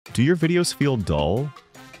Do your videos feel dull?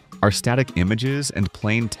 Are static images and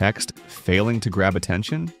plain text failing to grab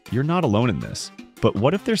attention? You're not alone in this. But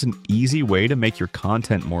what if there's an easy way to make your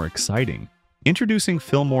content more exciting? Introducing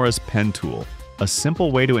Filmora's Pen Tool, a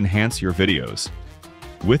simple way to enhance your videos.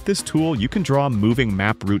 With this tool, you can draw moving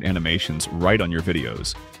map route animations right on your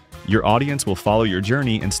videos. Your audience will follow your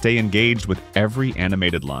journey and stay engaged with every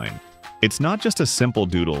animated line. It's not just a simple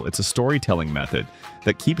doodle, it's a storytelling method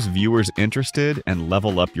that keeps viewers interested and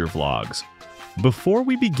level up your vlogs. Before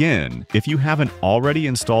we begin, if you haven't already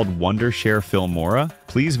installed Wondershare Filmora,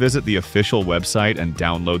 please visit the official website and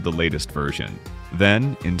download the latest version.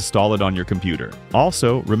 Then, install it on your computer.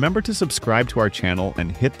 Also, remember to subscribe to our channel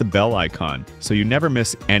and hit the bell icon so you never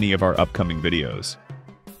miss any of our upcoming videos.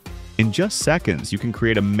 In just seconds, you can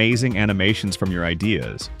create amazing animations from your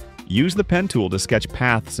ideas. Use the pen tool to sketch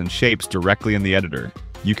paths and shapes directly in the editor.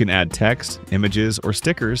 You can add text, images, or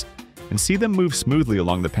stickers and see them move smoothly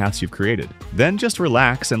along the paths you've created. Then just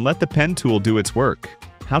relax and let the pen tool do its work.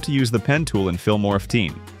 How to use the pen tool in Filmora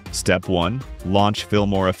 15. Step 1. Launch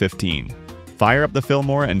Filmora 15. Fire up the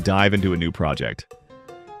Filmora and dive into a new project.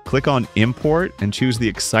 Click on Import and choose the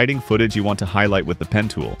exciting footage you want to highlight with the pen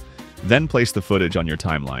tool. Then place the footage on your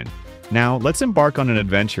timeline. Now, let's embark on an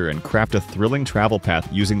adventure and craft a thrilling travel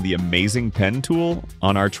path using the amazing pen tool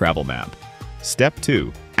on our travel map. Step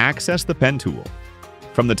 2. Access the pen tool.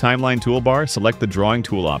 From the timeline toolbar, select the drawing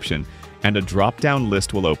tool option, and a drop-down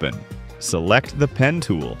list will open. Select the pen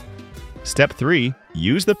tool. Step 3.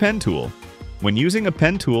 Use the pen tool. When using a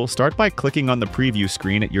pen tool, start by clicking on the preview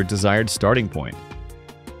screen at your desired starting point.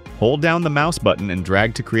 Hold down the mouse button and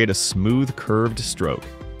drag to create a smooth, curved stroke.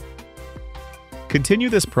 Continue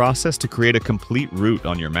this process to create a complete route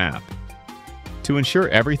on your map. To ensure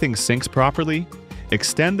everything syncs properly,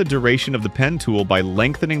 extend the duration of the pen tool by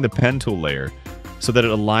lengthening the pen tool layer so that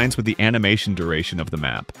it aligns with the animation duration of the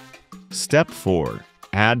map. Step 4.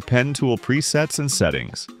 Add pen tool presets and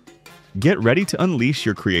settings. Get ready to unleash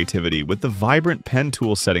your creativity with the vibrant pen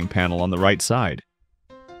tool setting panel on the right side.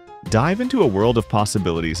 Dive into a world of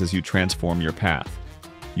possibilities as you transform your path.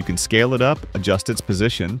 You can scale it up, adjust its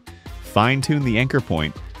position, fine-tune the anchor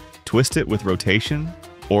point, twist it with rotation,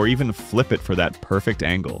 or even flip it for that perfect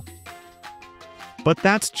angle. But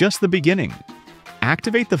that's just the beginning.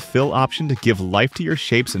 Activate the fill option to give life to your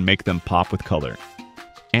shapes and make them pop with color.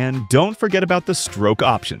 And don't forget about the stroke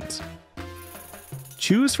options.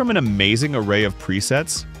 Choose from an amazing array of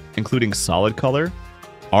presets, including solid color,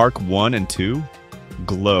 arc 1 and 2,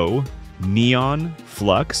 glow, neon,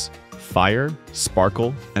 flux, fire,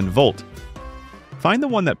 sparkle, and volt. Find the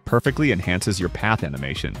one that perfectly enhances your path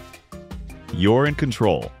animation. You're in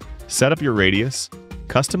control. Set up your radius,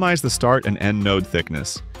 customize the start and end node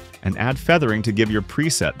thickness, and add feathering to give your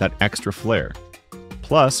preset that extra flair.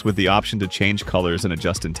 Plus, with the option to change colors and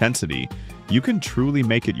adjust intensity, you can truly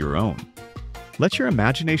make it your own. Let your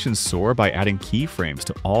imagination soar by adding keyframes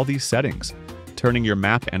to all these settings, turning your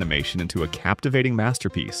map animation into a captivating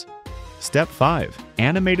masterpiece. Step 5.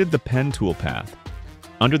 Animated the pen tool path.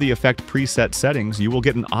 Under the Effect Preset settings, you will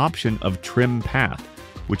get an option of Trim Path,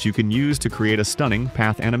 which you can use to create a stunning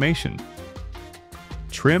path animation.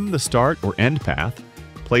 Trim the start or end path,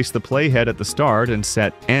 place the playhead at the start and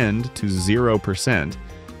set end to 0%,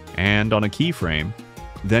 and on a keyframe,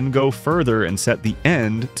 then go further and set the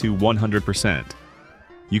end to 100%.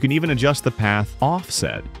 You can even adjust the path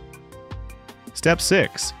offset. Step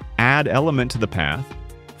 6. Add element to the path.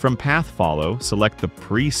 From Path Follow, select the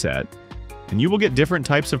preset, and you will get different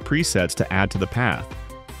types of presets to add to the path.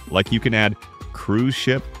 Like you can add cruise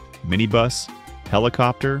ship, minibus,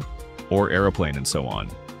 helicopter, or airplane, and so on.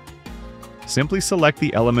 Simply select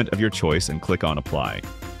the element of your choice and click on Apply.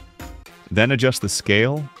 Then adjust the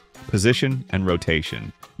scale, position, and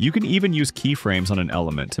rotation. You can even use keyframes on an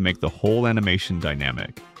element to make the whole animation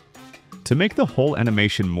dynamic. To make the whole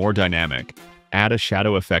animation more dynamic, add a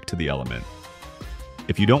shadow effect to the element.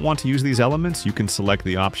 If you don't want to use these elements, you can select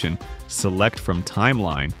the option Select from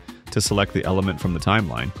Timeline to select the element from the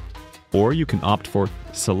timeline, or you can opt for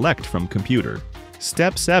Select from Computer.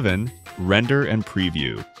 Step 7. Render and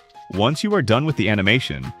Preview. Once you are done with the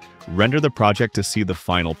animation, render the project to see the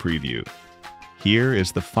final preview. Here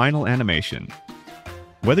is the final animation.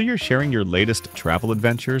 Whether you're sharing your latest travel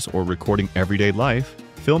adventures or recording everyday life,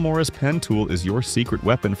 Filmora's pen tool is your secret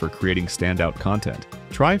weapon for creating standout content.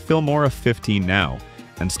 Try Filmora 15 now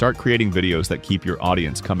and start creating videos that keep your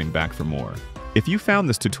audience coming back for more. If you found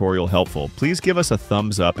this tutorial helpful, please give us a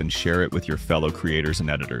thumbs up and share it with your fellow creators and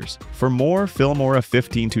editors. For more Filmora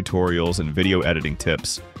 15 tutorials and video editing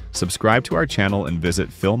tips, subscribe to our channel and visit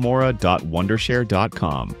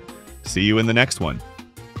filmora.wondershare.com. See you in the next one.